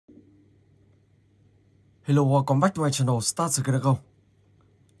Hello, welcome back to my channel. Start Scary Go.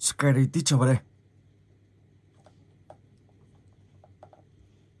 Scary Teacher vào đây.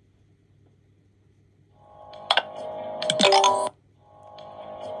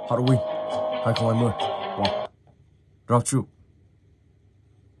 Halloween 2020. Wow. Drop through.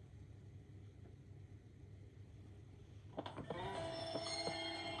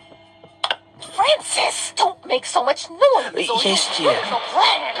 Francis, don't make so much noise. Yes, dear. There's a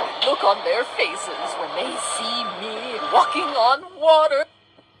plan. Look on their faces when they see me walking on water.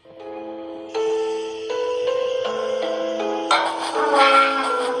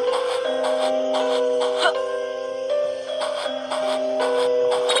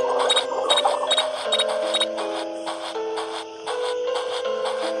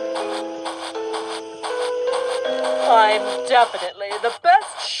 I'm definitely the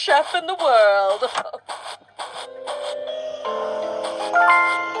best chef in the world.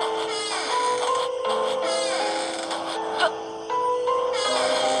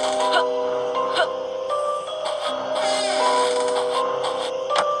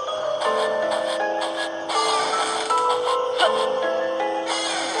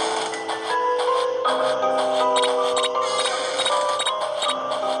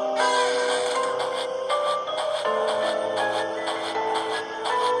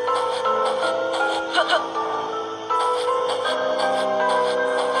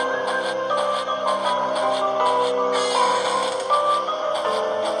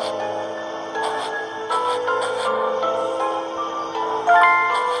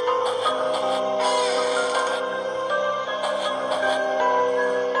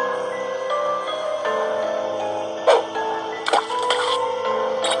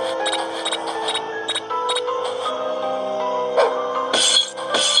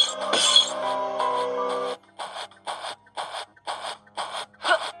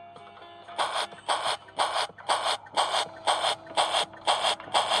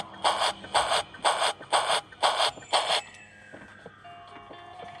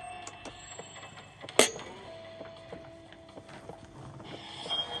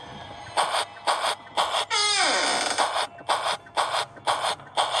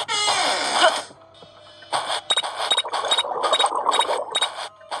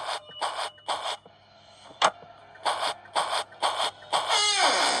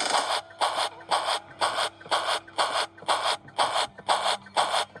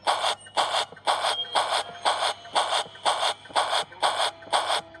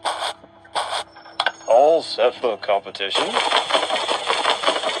 All set for competition.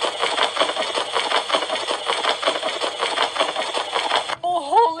 Oh,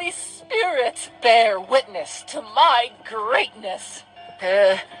 Holy Spirit, bear witness to my greatness.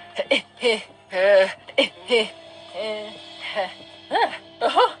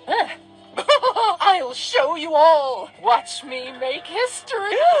 I'll show you all. Watch me make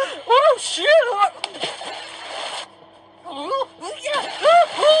history. Oh, shit.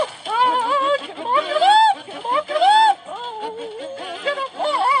 Get him off, get him off, get him off, get him off. Get him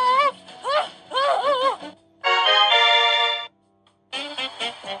off.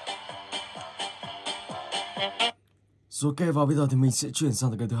 Rồi ok, và bây giờ thì mình sẽ chuyển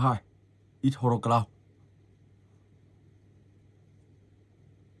sang cái thứ hai, It Horror Cloud.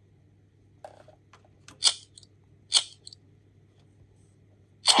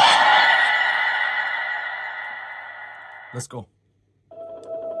 Let's go.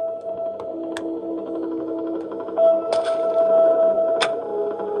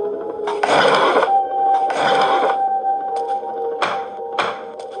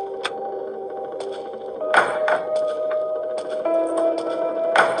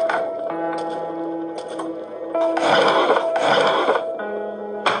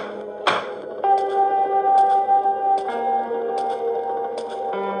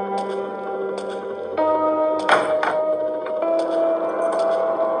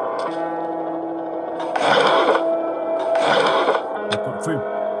 Phim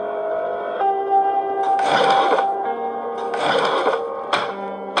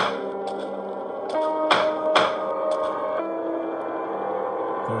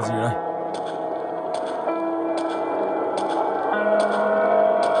còn gì đây?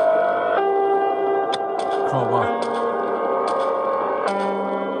 Crowbar.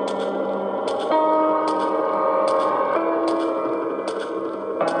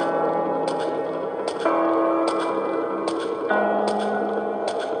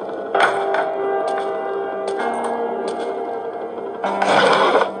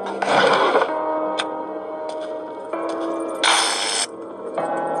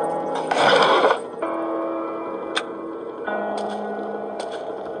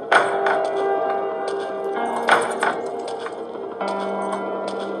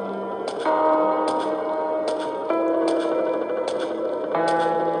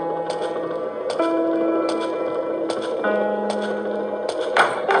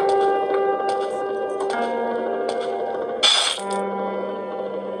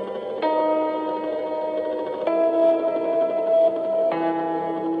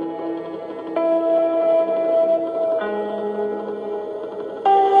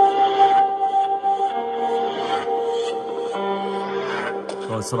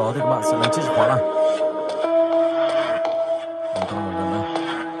 Sau đó thì các bạn sẽ lấy chiếc chìa khóa này. Mình đang ở gần đây.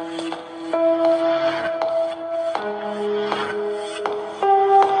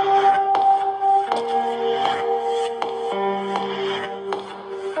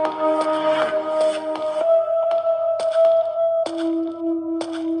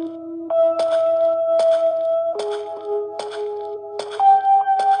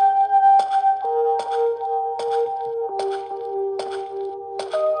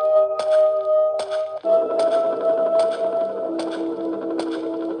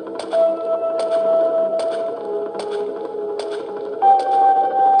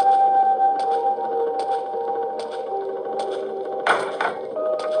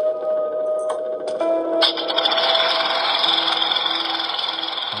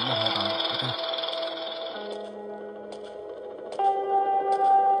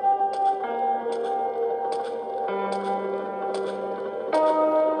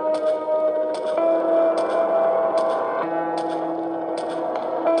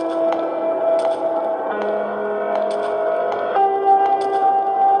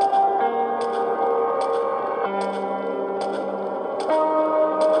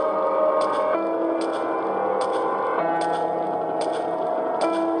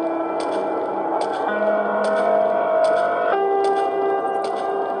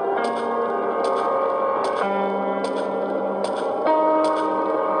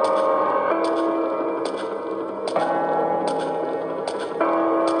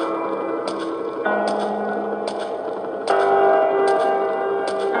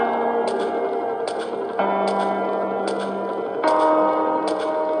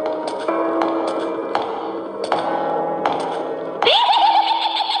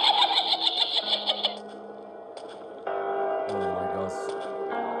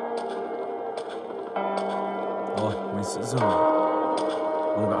 Rồi, mình sẽ dừng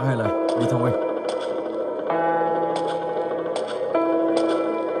con gã hay này đi theo mình.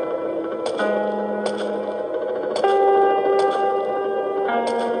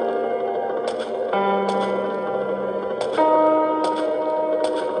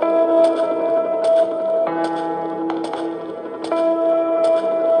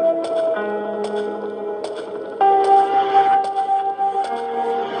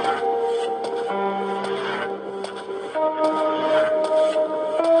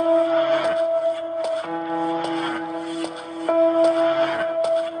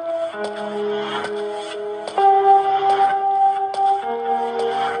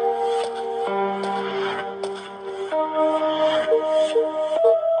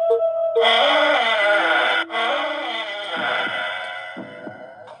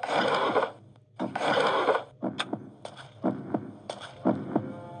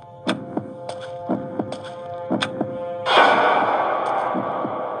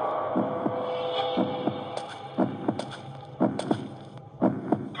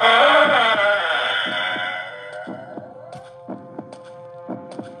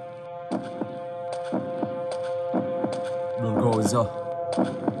 Đường rồi giờ.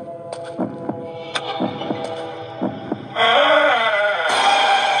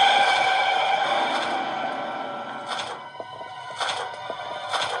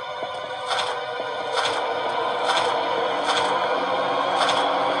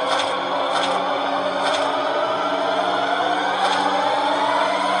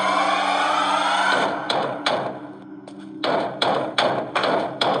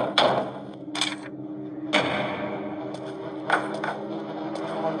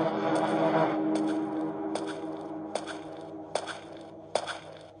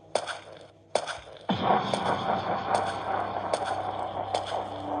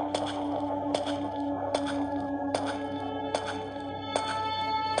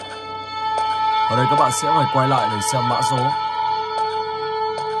 Ở đây các bạn sẽ phải quay lại để xem mã số.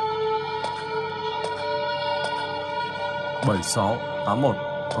 Bảy sáu tám một.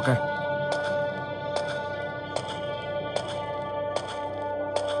 Ok.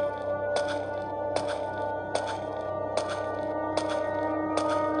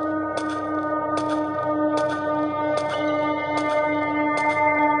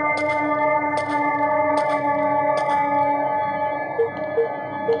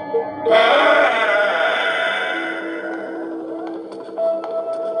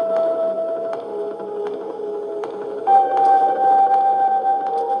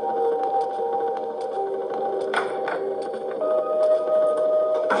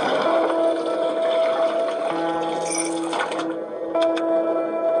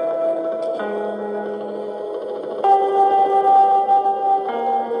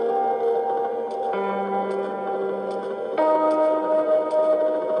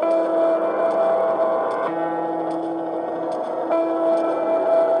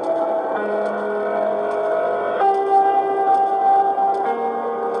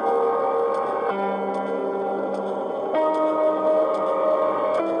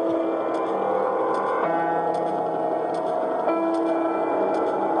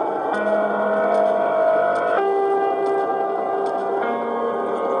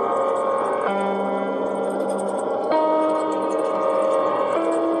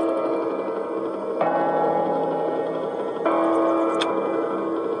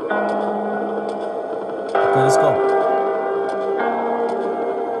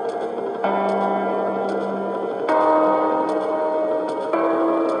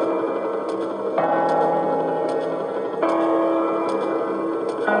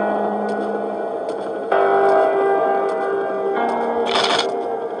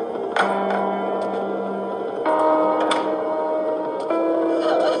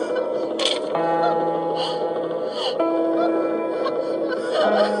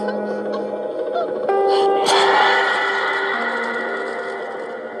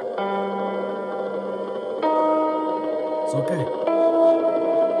 Ok.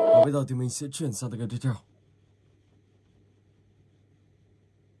 Và bây giờ thì mình sẽ chuyển sang cái tiếp theo.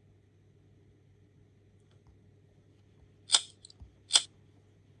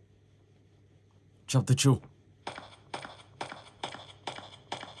 Chapter 2.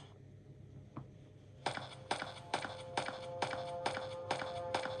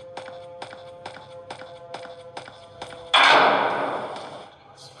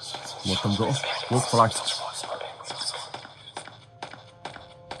 Một tấm gỗ, wood plank.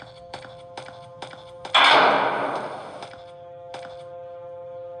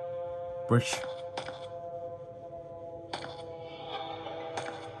 Bridge.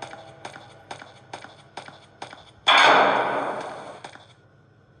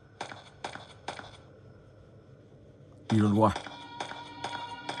 Iron wire.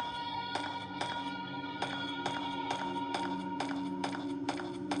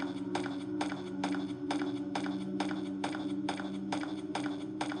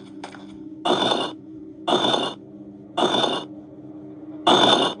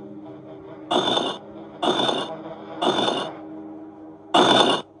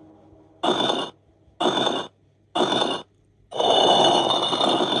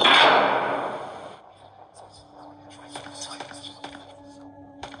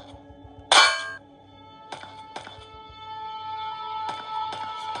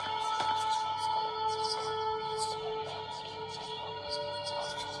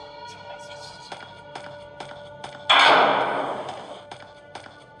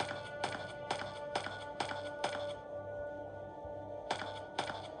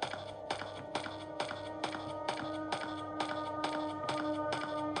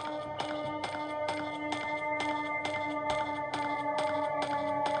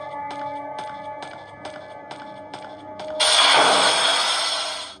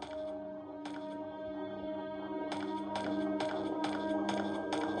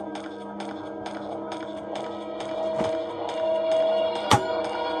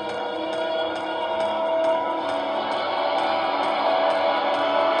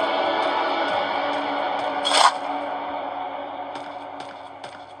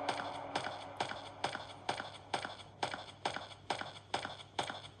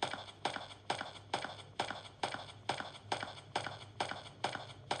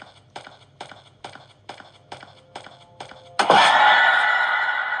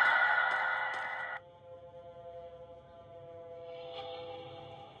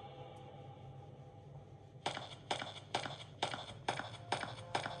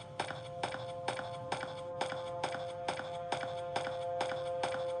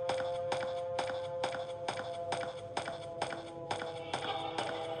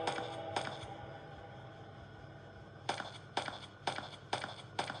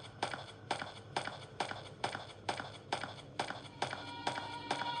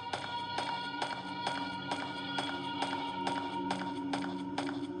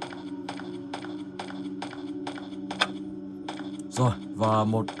 Rồi, và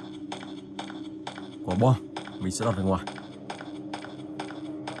một quả bom mình sẽ đặt ở ngoài.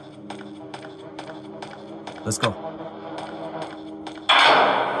 Let's go.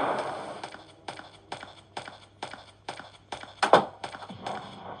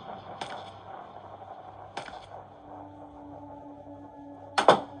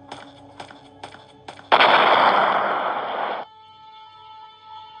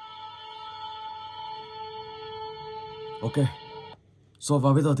 Ok. Rồi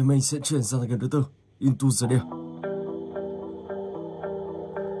và bây giờ thì mình sẽ chuyển sang game thứ tư, Into the Deep.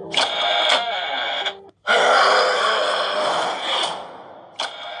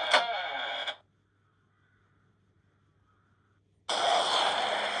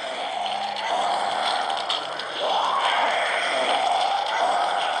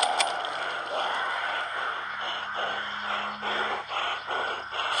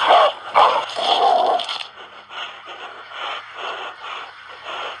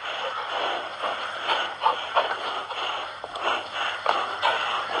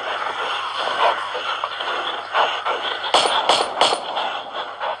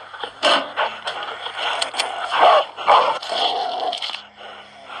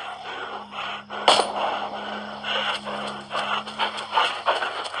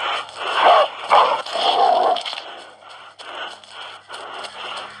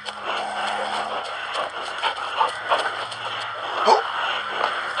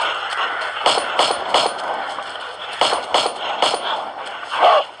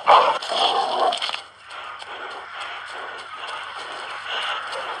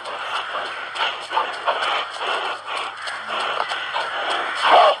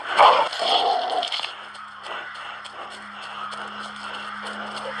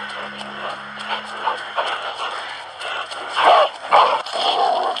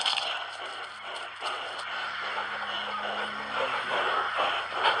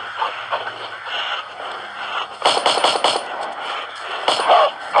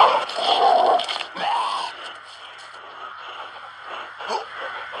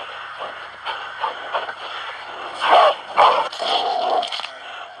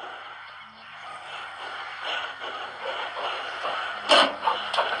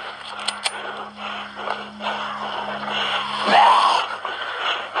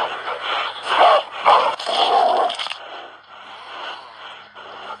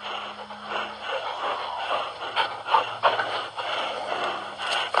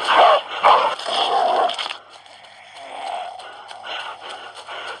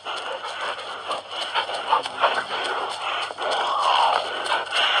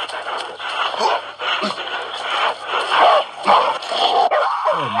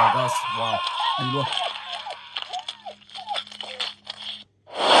 đi luôn.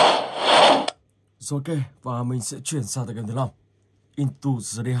 Rồi ok, và mình sẽ chuyển sang tựa game thứ 5, Into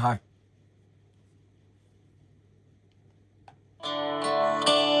the Day 2.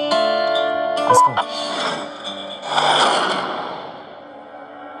 Let's go.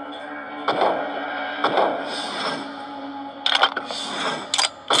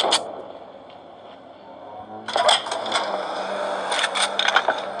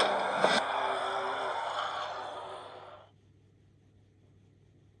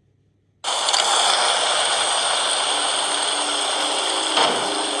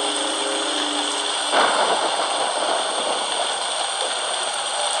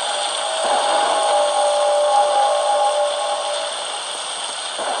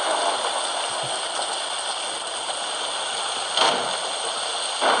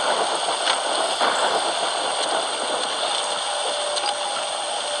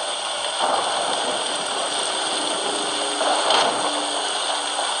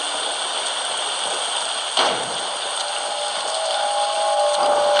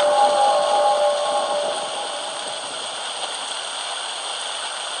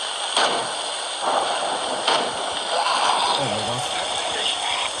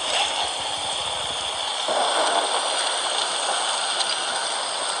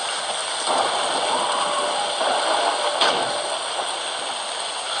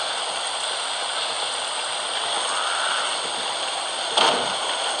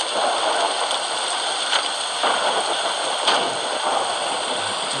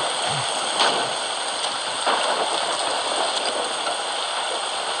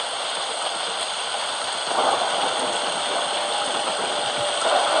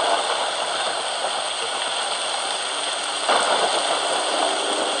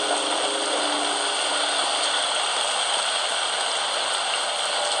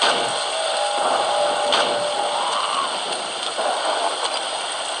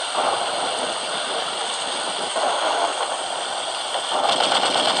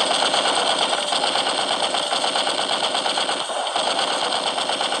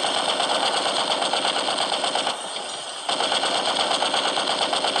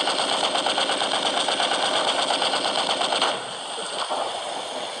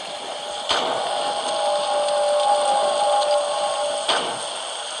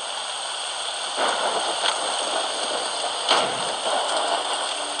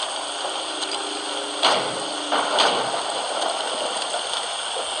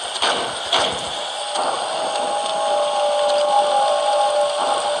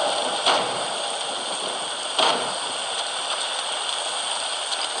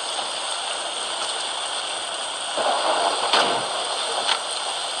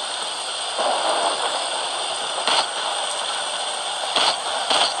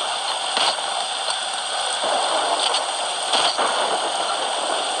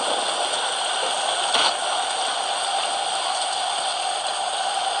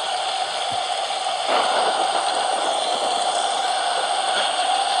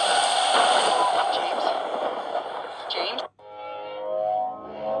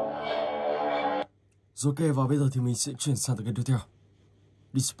 Rồi ok, và bây giờ thì mình sẽ chuyển sang tựa game tiếp theo,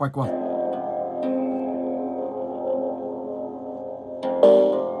 Despite One.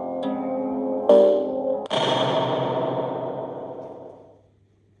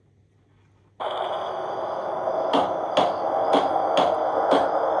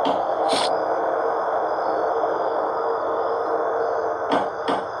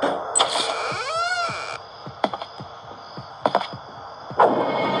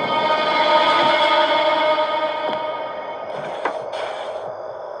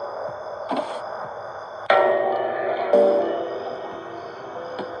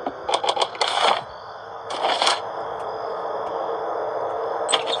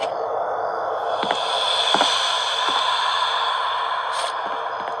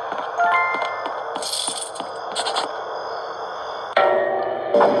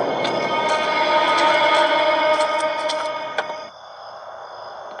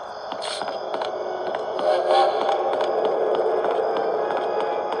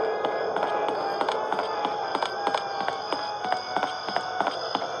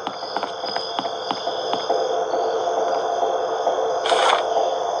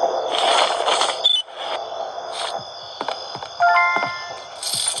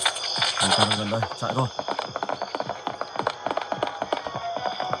 Gần đây, chạy thôi.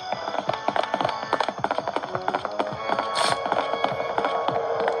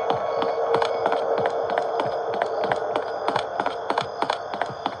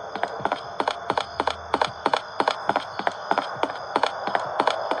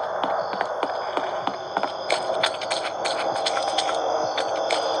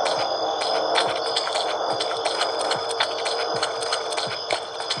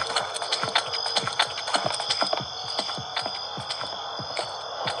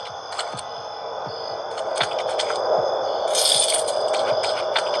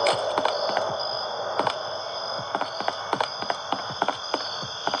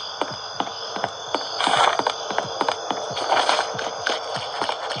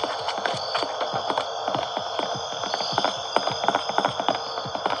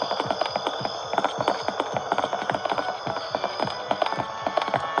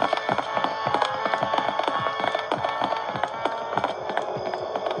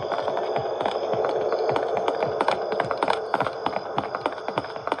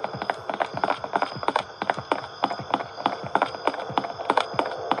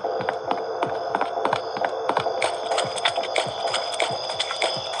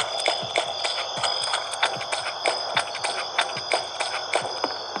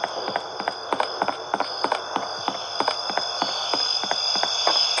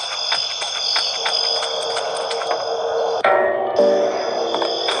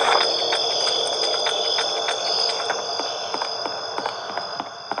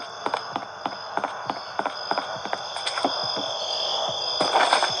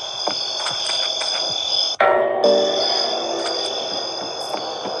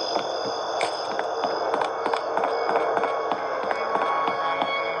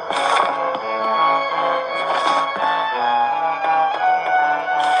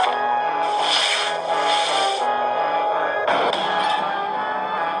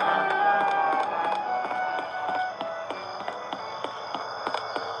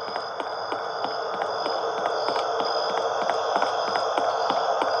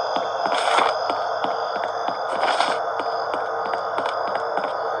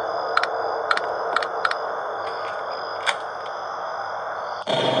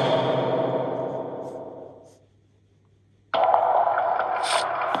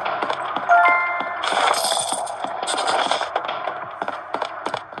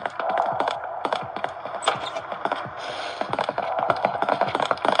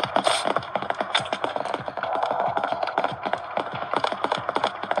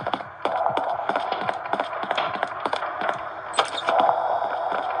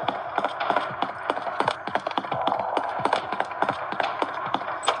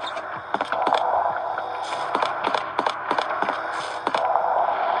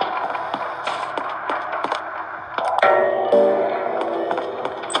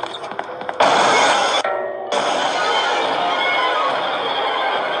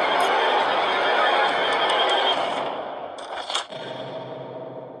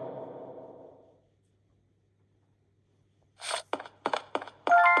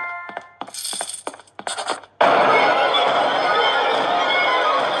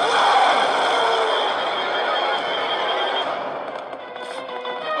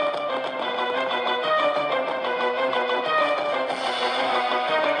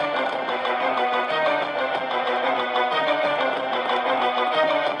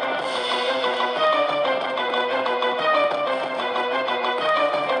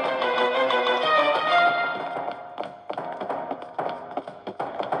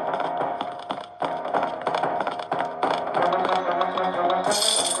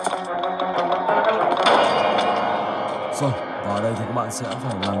 bạn sẽ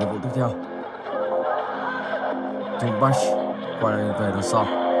phải làm nhiệm vụ tiếp theo. Tumbash quay về đằng sau,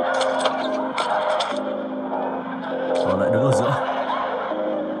 còn lại đứng ở giữa,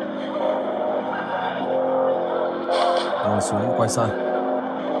 ngồi xuống quay sang.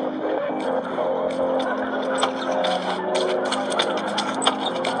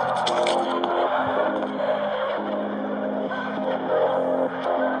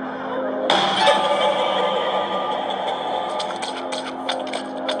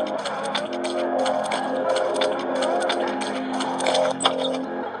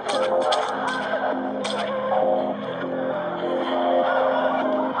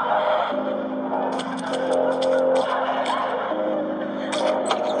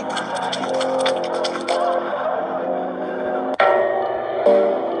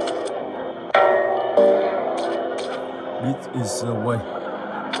 This is the way.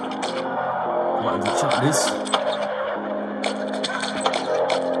 Các bạn sẽ chọn this.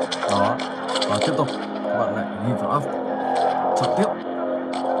 Đó. Và tiếp tục các bạn lại give up. Chọn tiếp.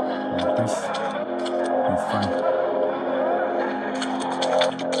 Replace. Refine.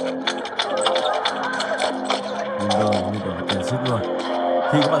 Window như kiểu là tiền ship luôn.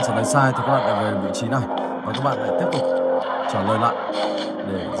 Khi các bạn trả lời sai thì các bạn lại về vị trí này và các bạn lại tiếp tục trả lời lại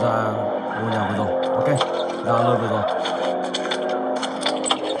để ra ngôi nhà vừa rồi. Ok, ra nơi vừa rồi.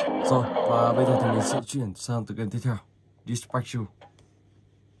 Rồi, và bây giờ thì mình sẽ chuyển sang tựa game tiếp theo, Dispatch You.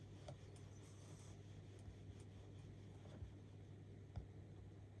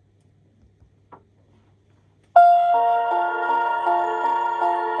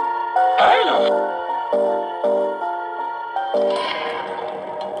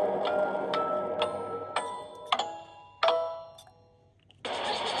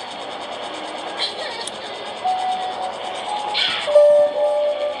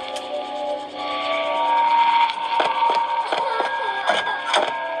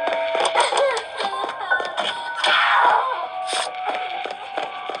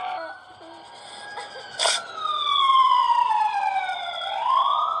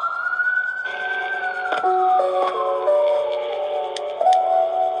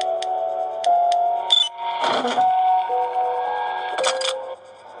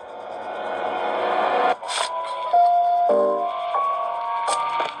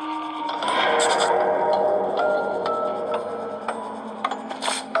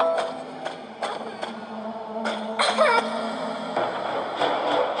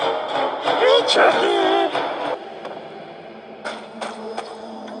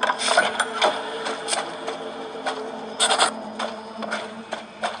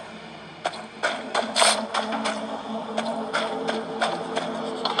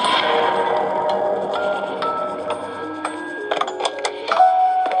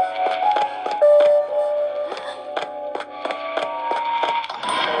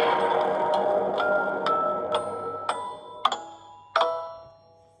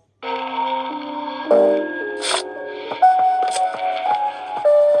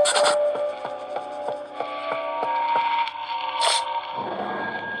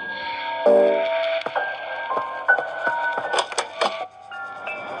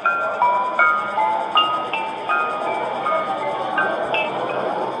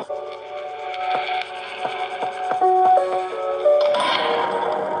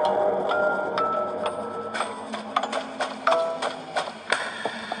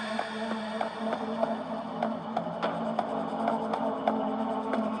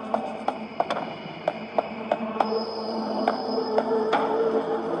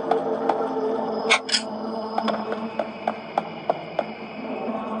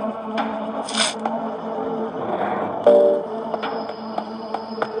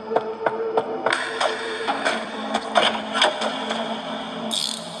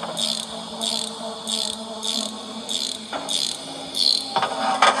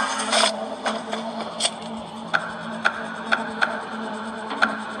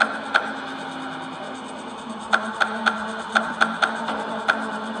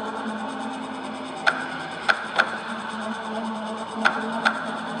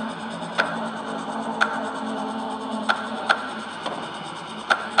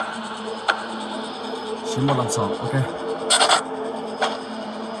 Một lần sổ, ok.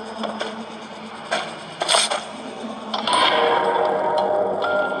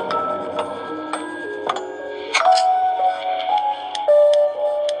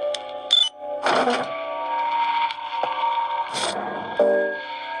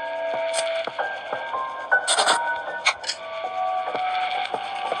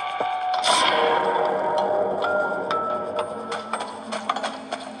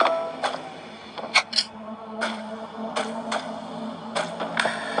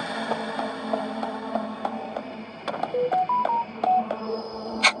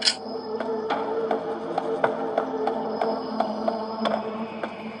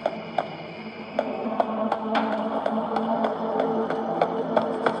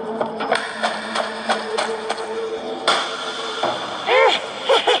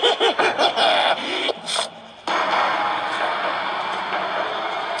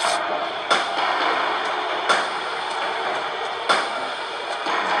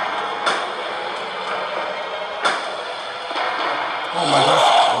 Oh my gosh.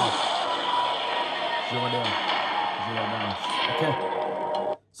 Jordan. Ok.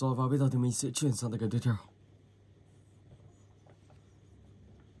 Rồi và bây giờ thì mình sẽ chuyển sang cái tiếp theo.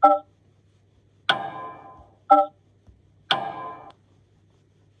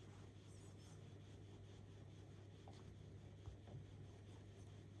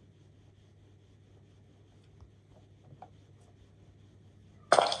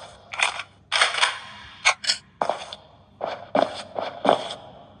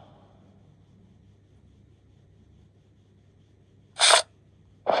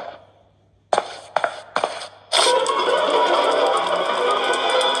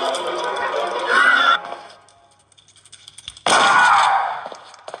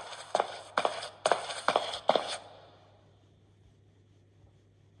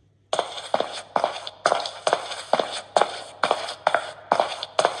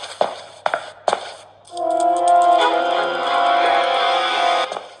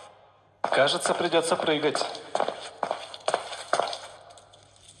 Кажется, придется прыгать.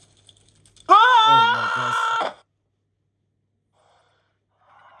 Oh my gosh.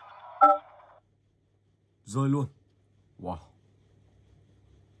 Rơi luôn. Wow.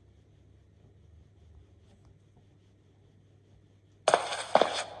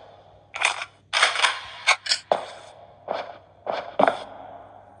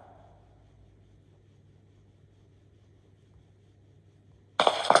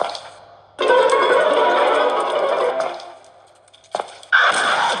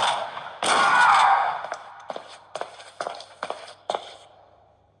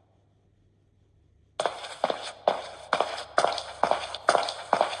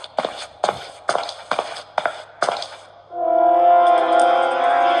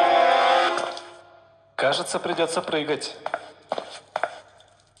 Кажется, придется прыгать.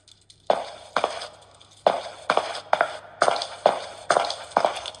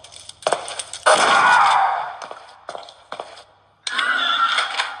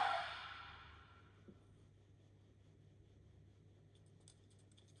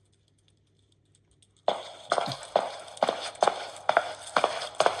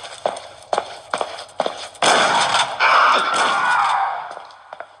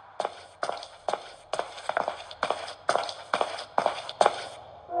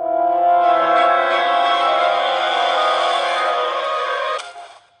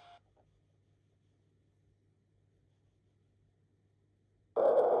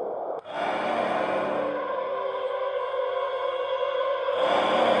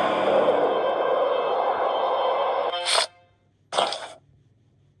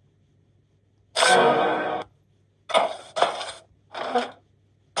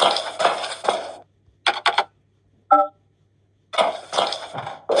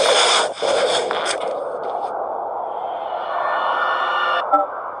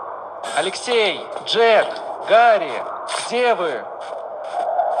 Алексей, Джек, Гарри, где вы?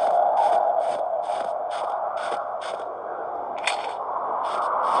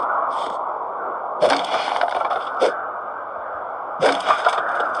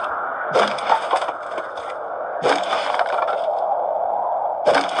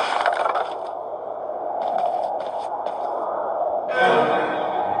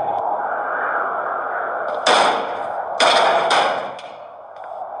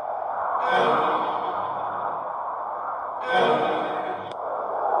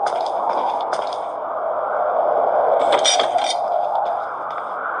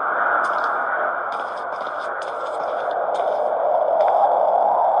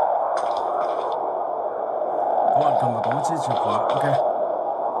 Các bạn cần phải có một chiếc chìa khóa. Ok.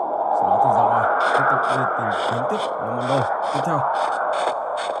 Sau đó thì ra ngoài tiếp tục đi tìm kiếm tiếp những món đồ tiếp theo.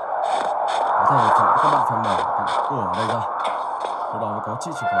 Có thể các bạn phải mở cái cửa ở đây ra, sau đó mới có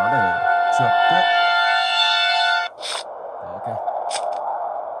chiếc chìa khóa để trượt tiếp. Đó, ok.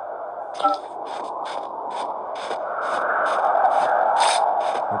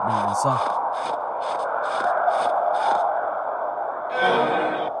 Một bình là sao?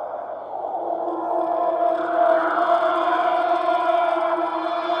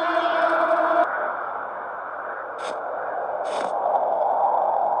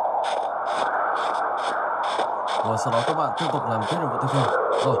 Và sau đó các bạn tiếp tục làm tiếp nhiệm vụ tiếp theo.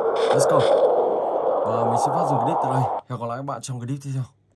 Rồi, let's go. Và mình sẽ phát dừng clip từ đây. Hẹn gặp lại các bạn trong clip tiếp theo.